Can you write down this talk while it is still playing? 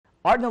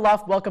Art in the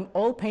Loft welcomed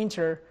oil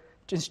painter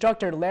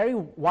instructor Larry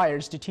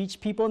Wires to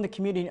teach people in the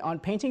community on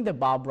painting the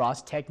Bob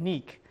Ross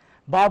technique.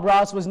 Bob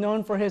Ross was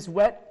known for his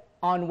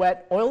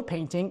wet-on-wet oil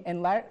painting,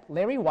 and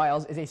Larry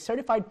Wiles is a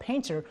certified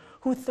painter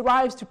who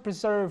thrives to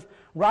preserve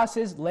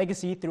Ross's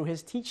legacy through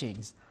his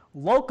teachings.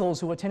 Locals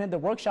who attended the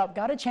workshop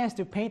got a chance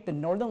to paint the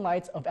northern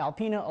lights of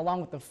Alpena along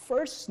with the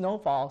first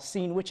snowfall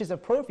scene, which is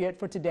appropriate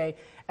for today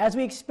as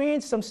we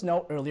experienced some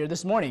snow earlier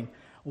this morning.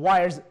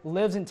 Wires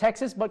lives in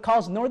Texas but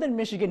calls northern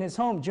Michigan his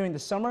home during the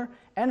summer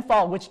and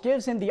fall, which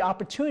gives him the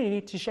opportunity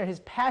to share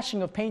his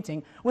passion of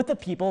painting with the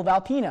people of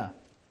Alpena.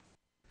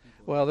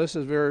 Well, this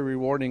is very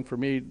rewarding for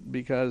me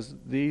because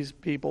these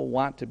people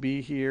want to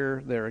be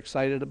here. They're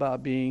excited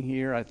about being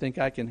here. I think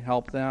I can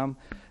help them.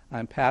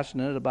 I'm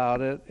passionate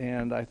about it,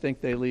 and I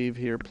think they leave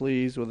here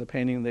pleased with a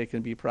painting they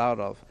can be proud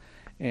of.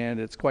 And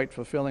it's quite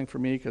fulfilling for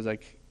me because I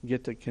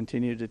get to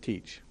continue to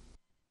teach.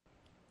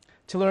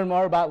 To learn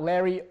more about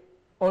Larry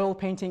oil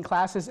painting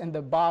classes and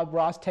the Bob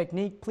Ross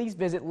technique, please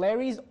visit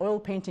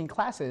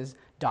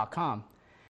larrysoilpaintingclasses.com.